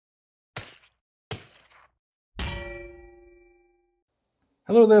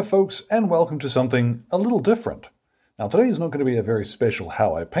Hello there folks, and welcome to something a little different. Now today is not going to be a very special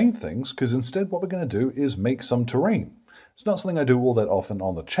how I paint things, because instead what we're going to do is make some terrain. It's not something I do all that often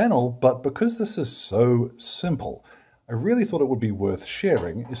on the channel, but because this is so simple, I really thought it would be worth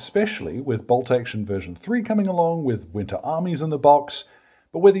sharing, especially with Bolt Action version 3 coming along with Winter Armies in the box.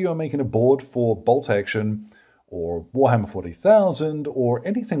 But whether you're making a board for Bolt Action, or Warhammer 40,000, or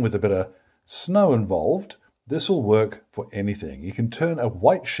anything with a bit of snow involved, this will work for anything. You can turn a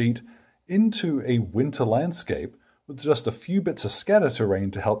white sheet into a winter landscape with just a few bits of scatter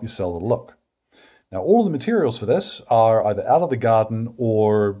terrain to help you sell the look. Now, all of the materials for this are either out of the garden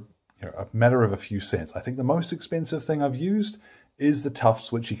or a matter of a few cents. I think the most expensive thing I've used is the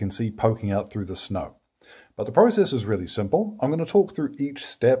Tufts, which you can see poking out through the snow. But the process is really simple. I'm going to talk through each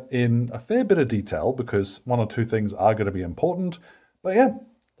step in a fair bit of detail because one or two things are going to be important. But yeah,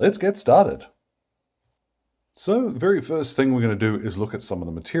 let's get started. So the very first thing we're going to do is look at some of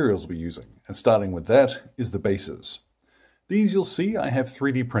the materials we're using, and starting with that is the bases. These you'll see I have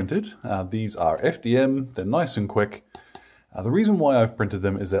 3D printed. These are FDM, they're nice and quick. The reason why I've printed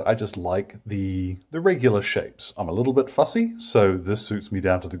them is that I just like the regular shapes. I'm a little bit fussy, so this suits me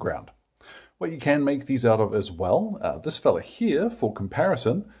down to the ground. What you can make these out of as well, this fella here, for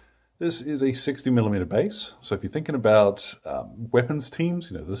comparison, this is a 60mm base. So if you're thinking about weapons teams,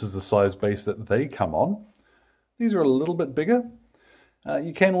 this is the size base that they come on. These are a little bit bigger.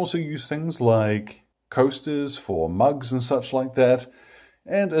 You can also use things like coasters for mugs and such like that.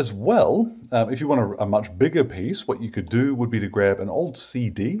 And as well, if you want a much bigger piece, what you could do would be to grab an old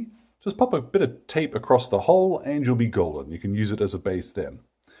CD, just pop a bit of tape across the hole and you'll be golden. You can use it as a base then.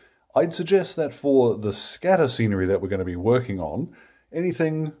 I'd suggest that for the scatter scenery that we're going to be working on,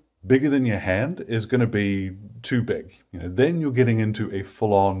 anything bigger than your hand is going to be too big. Then you're getting into a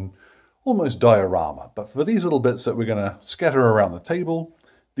full-on almost diorama. But for these little bits that we're going to scatter around the table,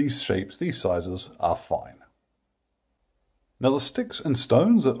 these shapes, these sizes are fine. Now the sticks and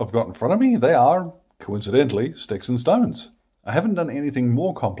stones that I've got in front of me, they are, coincidentally, sticks and stones. I haven't done anything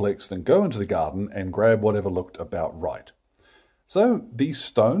more complex than go into the garden and grab whatever looked about right. So these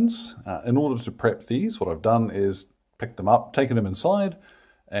stones, in order to prep these, what I've done is picked them up, taken them inside,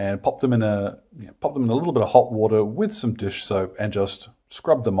 and popped them in a little bit of hot water with some dish soap and just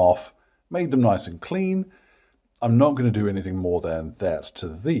scrubbed them off. Made them nice and clean. I'm not going to do anything more than that to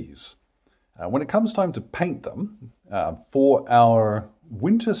these. When it comes time to paint them, for our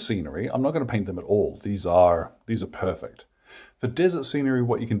winter scenery, I'm not going to paint them at all. These are perfect. For desert scenery,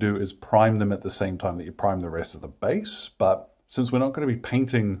 what you can do is prime them at the same time that you prime the rest of the base, but since we're not going to be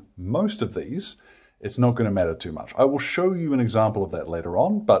painting most of these, it's not going to matter too much. I will show you an example of that later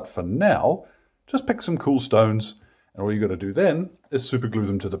on, but for now, just pick some cool stones, and all you got to do then is super glue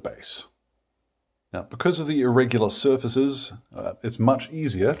them to the base. Now, because of the irregular surfaces, it's much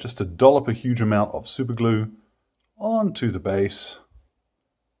easier just to dollop a huge amount of super glue onto the base.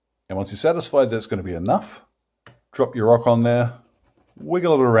 And once you're satisfied that's going to be enough, drop your rock on there,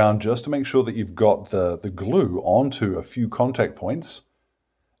 wiggle it around just to make sure that you've got the glue onto a few contact points,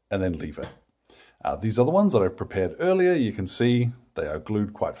 and then leave it. These other ones that I've prepared earlier, you can see they are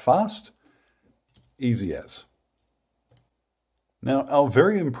glued quite fast. Easy as. Now, our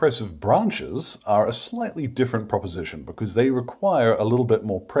very impressive branches are a slightly different proposition because they require a little bit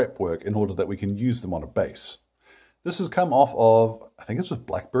more prep work in order that we can use them on a base. This has come off of, I think it's with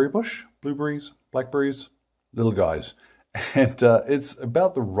blackberry bush, blueberries, blackberries, little guys. And it's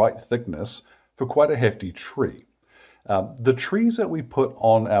about the right thickness for quite a hefty tree. The trees that we put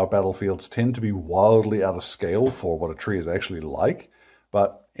on our battlefields tend to be wildly out of scale for what a tree is actually like,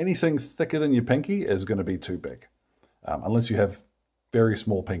 but anything thicker than your pinky is going to be too big. Unless you have very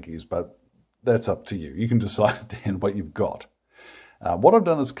small pinkies, but that's up to you. You can decide then what you've got. What I've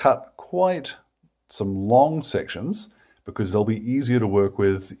done is cut quite some long sections because they'll be easier to work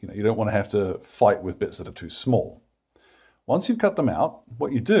with. You don't want to have to fight with bits that are too small. Once you've cut them out,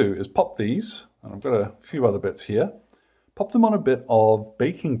 what you do is pop these, and I've got a few other bits here, pop them on a bit of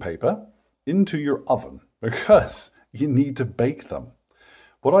baking paper into your oven because you need to bake them.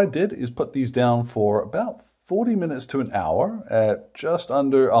 What I did is put these down for about 40 minutes to an hour at just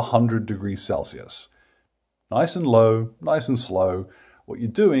under 100 degrees Celsius. Nice and low, nice and slow. What you're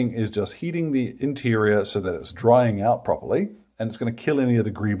doing is just heating the interior so that it's drying out properly, and it's going to kill any of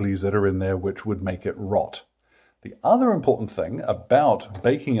the greeblies that are in there which would make it rot. The other important thing about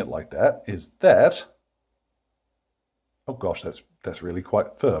baking it like that is that, oh gosh, that's really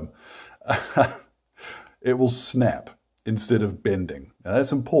quite firm. It will snap instead of bending. Now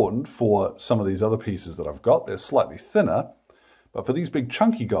that's important for some of these other pieces that I've got. They're slightly thinner, but for these big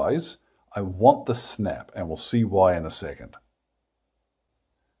chunky guys, I want the snap, and we'll see why in a second.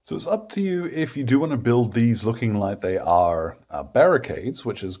 So it's up to you if you do want to build these looking like they are barricades,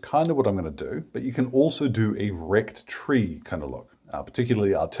 which is kind of what I'm going to do, but you can also do a wrecked tree kind of look.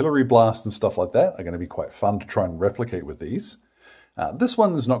 Particularly artillery blasts and stuff like that are going to be quite fun to try and replicate with these. This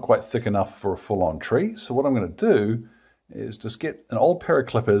one is not quite thick enough for a full-on tree, so what I'm going to do is just get an old pair of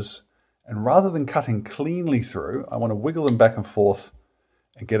clippers, and rather than cutting cleanly through, I want to wiggle them back and forth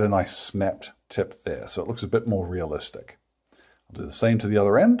and get a nice snapped tip there, so it looks a bit more realistic. I'll do the same to the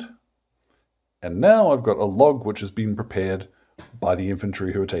other end, and now I've got a log which has been prepared by the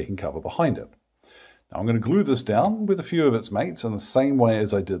infantry who are taking cover behind it. Now I'm going to glue this down with a few of its mates in the same way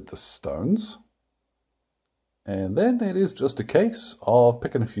as I did the stones. And then it is just a case of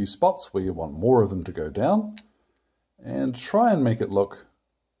picking a few spots where you want more of them to go down and try and make it look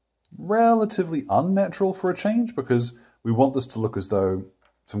relatively unnatural for a change, because we want this to look as though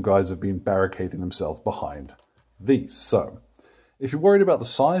some guys have been barricading themselves behind these. So if you're worried about the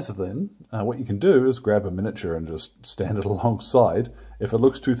size of them, what you can do is grab a miniature and just stand it alongside. If it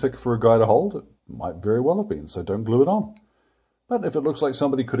looks too thick for a guy to hold, it might very well have been, so don't glue it on. But if it looks like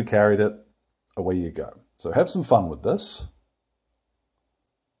somebody could have carried it, away you go. So have some fun with this.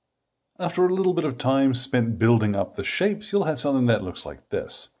 After a little bit of time spent building up the shapes, you'll have something that looks like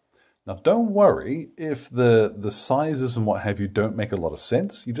this. Now don't worry if the sizes and what have you don't make a lot of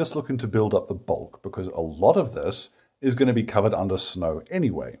sense. You're just looking to build up the bulk, because a lot of this is going to be covered under snow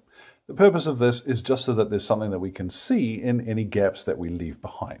anyway. The purpose of this is just so that there's something that we can see in any gaps that we leave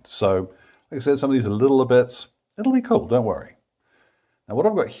behind. So, like I said, some of these are little bits. It'll be cool, don't worry. Now what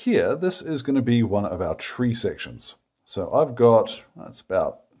I've got here, this is going to be one of our tree sections. So I've got, that's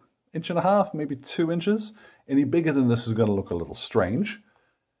about 1.5 inches, maybe 2 inches. Any bigger than this is going to look a little strange.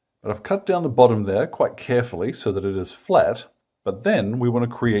 But I've cut down the bottom there quite carefully so that it is flat. But then we want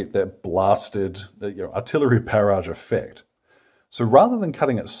to create that blasted artillery barrage effect. So rather than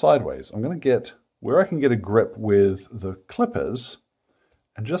cutting it sideways, I'm going to get where I can get a grip with the clippers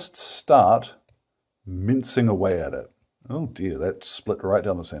and just start mincing away at it. Oh dear, that split right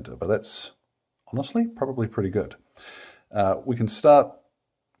down the center, but that's honestly probably pretty good. We can start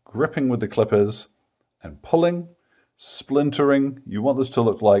gripping with the clippers and pulling, splintering. You want this to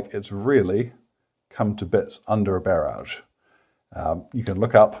look like it's really come to bits under a barrage. You can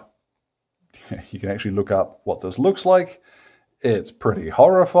look up, you can actually look up what this looks like. It's pretty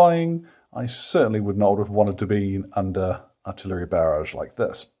horrifying. I certainly would not have wanted to be under artillery barrage like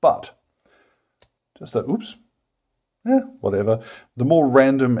this, but just a, oops, yeah, whatever. The more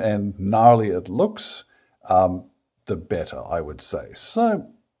random and gnarly it looks, the better, I would say.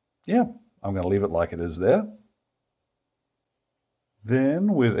 So, yeah, I'm going to leave it like it is there.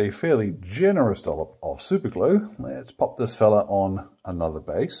 Then, with a fairly generous dollop of super glue, let's pop this fella on another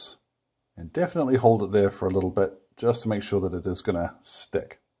base. And definitely hold it there for a little bit, just to make sure that it is going to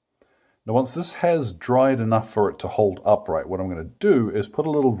stick. Now once this has dried enough for it to hold upright, what I'm going to do is put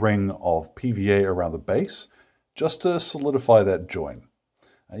a little ring of PVA around the base, just to solidify that join.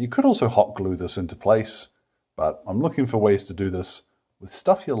 You could also hot glue this into place, but I'm looking for ways to do this with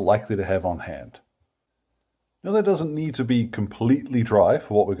stuff you're likely to have on hand. Now that doesn't need to be completely dry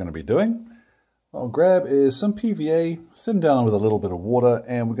for what we're going to be doing. What I'll grab is some PVA, thin down with a little bit of water,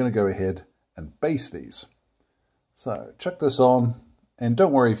 and we're going to go ahead and base these. So chuck this on, and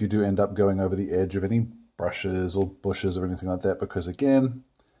don't worry if you do end up going over the edge of any brushes or bushes or anything like that, because again,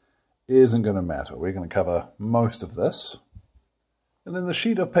 it isn't going to matter. We're going to cover most of this. And then the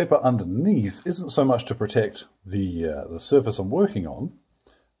sheet of paper underneath isn't so much to protect the surface I'm working on,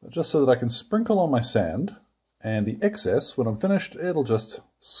 but just so that I can sprinkle on my sand, and the excess, when I'm finished, it'll just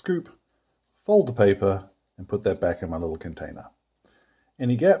scoop, fold the paper, and put that back in my little container.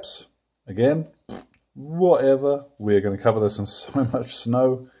 Any gaps? Again, whatever. We're going to cover this in so much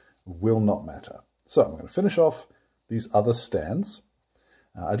snow, will not matter. So I'm going to finish off these other stands.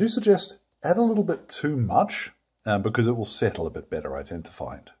 I do suggest add a little bit too much, because it will settle a bit better, I tend to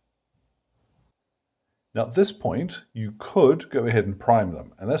find. Now at this point, you could go ahead and prime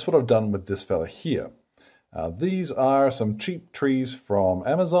them, and that's what I've done with this fella here. These are some cheap trees from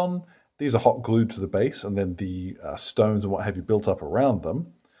Amazon. These are hot glued to the base, and then the stones and what have you built up around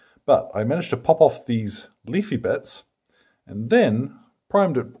them. But I managed to pop off these leafy bits, and then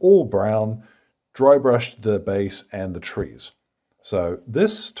primed it all brown, dry brushed the base and the trees. So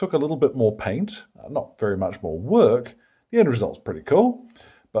this took a little bit more paint, not very much more work. The end result's pretty cool.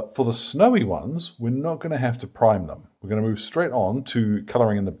 But for the snowy ones, we're not going to have to prime them. We're going to move straight on to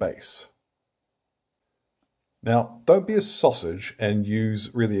colouring in the base. Now, don't be a sausage and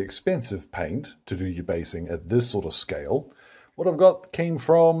use really expensive paint to do your basing at this sort of scale. What I've got came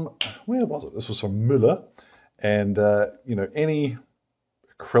from, where was it? This was from Müller. And, you know, any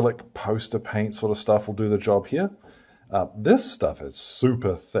acrylic poster paint sort of stuff will do the job here. This stuff is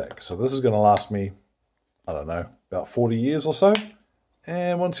super thick, so this is going to last me, I don't know, about 40 years or so.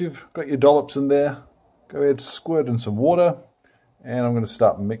 And once you've got your dollops in there, go ahead, squirt in some water, and I'm going to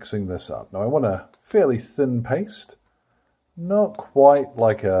start mixing this up. Now I want a fairly thin paste, not quite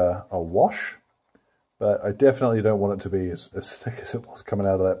like a wash, but I definitely don't want it to be as thick as it was coming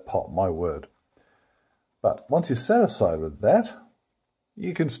out of that pot, my word. But once you're satisfied with that,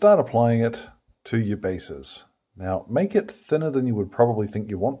 you can start applying it to your bases. Now make it thinner than you would probably think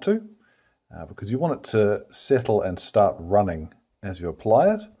you want to, because you want it to settle and start running as you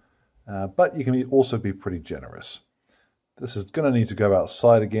apply it, but you can also be pretty generous. This is going to need to go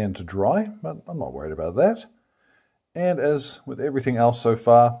outside again to dry, but I'm not worried about that. And as with everything else so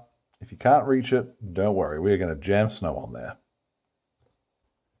far, if you can't reach it, don't worry, we're going to jam snow on there.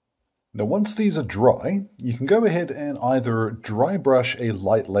 Now once these are dry, you can go ahead and either dry brush a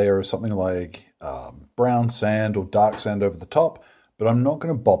light layer of something like brown sand or dark sand over the top, but I'm not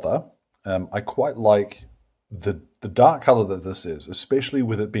going to bother. I quite like the dark color that this is, especially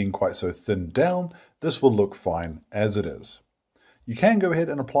with it being quite so thinned down. This will look fine as it is. You can go ahead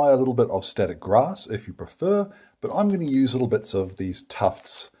and apply a little bit of static grass if you prefer, but I'm going to use little bits of these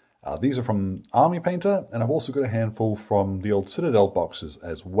Tufts. These are from Army Painter, and I've also got a handful from the old Citadel boxes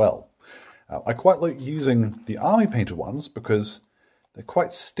as well. I quite like using the Army Painter ones because they're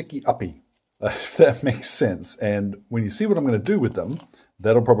quite sticky-uppy, if that makes sense. And when you see what I'm going to do with them,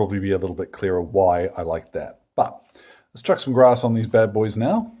 that'll probably be a little bit clearer why I like that. But let's chuck some grass on these bad boys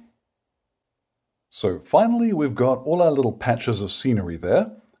now. So finally, we've got all our little patches of scenery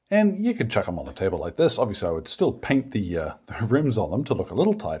there, and you could chuck them on the table like this. Obviously, I would still paint the rims on them to look a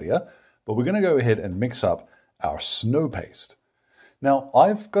little tidier, but we're going to go ahead and mix up our snow paste. Now,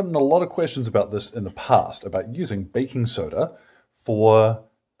 I've gotten a lot of questions about this in the past, about using baking soda for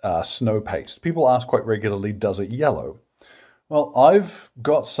snow paste. People ask quite regularly, does it yellow? Well, I've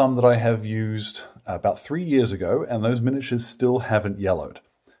got some that I have used about 3 years ago, and those miniatures still haven't yellowed.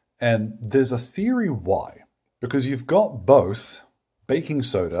 And there's a theory why. Because you've got both baking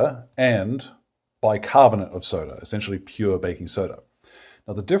soda and bicarbonate of soda, essentially pure baking soda.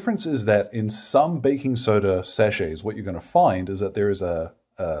 Now the difference is that in some baking soda sachets, what you're going to find is that there is a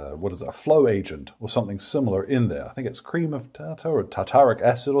flow agent or something similar in there. I think it's cream of tartar or tartaric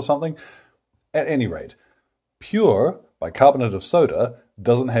acid or something. At any rate, pure bicarbonate of soda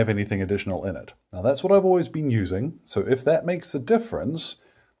doesn't have anything additional in it. Now that's what I've always been using, so if that makes a difference,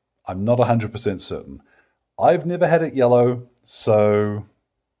 I'm not 100% certain. I've never had it yellow, so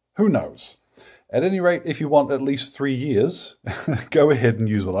who knows? At any rate, if you want at least 3 years, go ahead and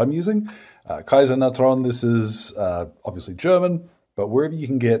use what I'm using. Kaiser Natron, this is obviously German, but wherever you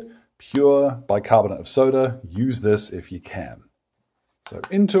can get pure bicarbonate of soda, use this if you can. So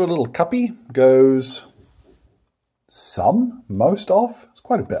into a little cuppy goes most of. It's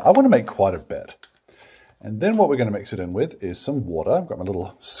quite a bit. I want to make quite a bit. And then what we're going to mix it in with is some water. I've got my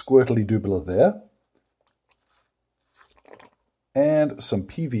little squirtly doobler there. And some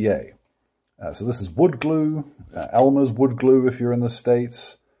PVA. So this is wood glue, Elmer's wood glue if you're in the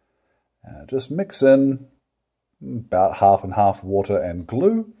States. Just mix in about half and half water and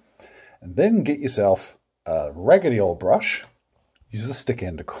glue. And then get yourself a raggedy old brush. Use the stick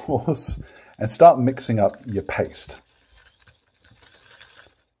end, of course. And start mixing up your paste.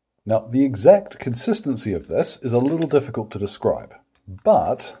 Now, the exact consistency of this is a little difficult to describe.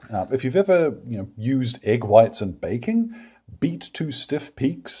 But if you've ever used egg whites in baking, beat to stiff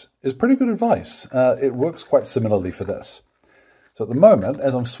peaks is pretty good advice. It works quite similarly for this. So at the moment,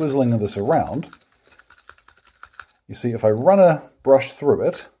 as I'm swizzling this around, you see if I run a brush through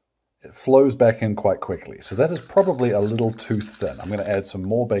it, it flows back in quite quickly. So that is probably a little too thin. I'm going to add some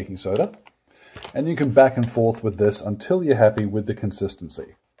more baking soda. And you can back and forth with this until you're happy with the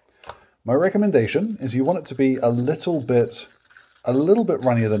consistency. My recommendation is you want it to be a little bit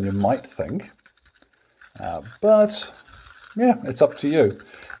runnier than you might think. But yeah, it's up to you.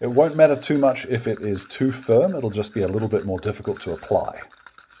 It won't matter too much if it is too firm. It'll just be a little bit more difficult to apply.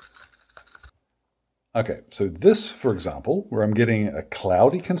 Okay, so this, for example, where I'm getting a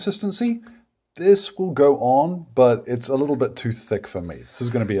cloudy consistency, this will go on, but it's a little bit too thick for me. This is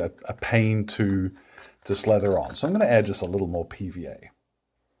going to be a pain to slather on. So I'm going to add just a little more PVA.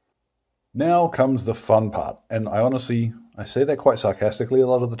 Now comes the fun part. And I say that quite sarcastically a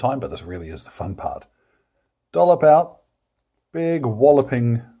lot of the time, but this really is the fun part. Dollop out big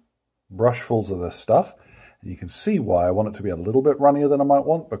walloping brushfuls of this stuff. And you can see why I want it to be a little bit runnier than I might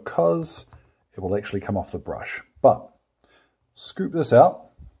want, because it will actually come off the brush. But scoop this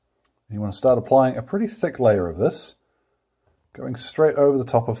out. You want to start applying a pretty thick layer of this. going straight over the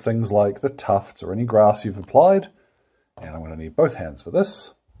top of things like the tufts or any grass you've applied. And I'm going to need both hands for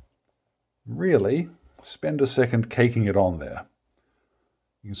this. Really spend a second caking it on there.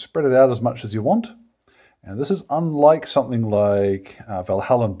 You can spread it out as much as you want. And this is unlike something like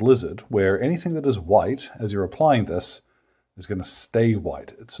Valhalla Blizzard, where anything that is white, as you're applying this, is going to stay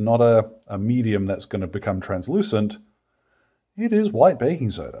white. It's not a medium that's going to become translucent. It is white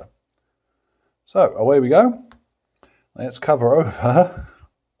baking soda. So away we go. Let's cover over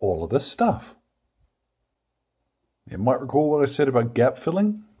all of this stuff. You might recall what I said about gap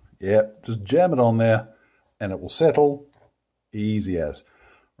filling. Yeah, just jam it on there and it will settle easy as.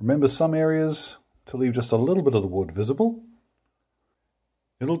 Remember some areas to leave just a little bit of the wood visible.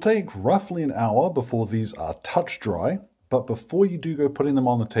 It'll take roughly an hour before these are touch dry, but before you do go putting them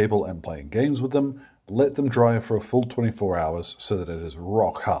on the table and playing games with them, let them dry for a full 24 hours so that it is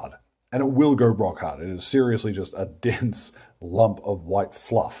rock hard. And it will go rock hard. It is seriously just a dense lump of white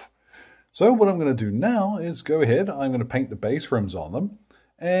fluff. So what I'm going to do now is go ahead, I'm going to paint the base rims on them,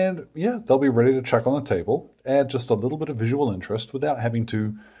 and yeah, they'll be ready to chuck on the table, add just a little bit of visual interest without having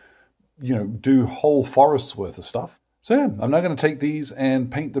to, do whole forests worth of stuff. So yeah, I'm now going to take these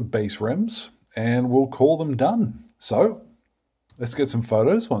and paint the base rims, and we'll call them done. So let's get some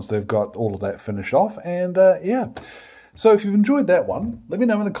photos once they've got all of that finished off, and yeah. So if you've enjoyed that one, let me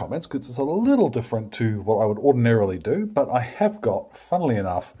know in the comments, because it's a little different to what I would ordinarily do, but I have got, funnily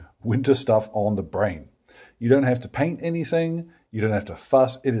enough, winter stuff on the brain. You don't have to paint anything, you don't have to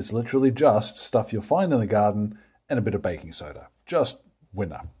fuss, it is literally just stuff you'll find in the garden and a bit of baking soda. Just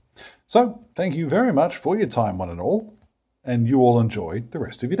winter. So, thank you very much for your time, one and all, and you all enjoy the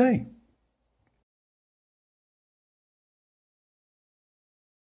rest of your day.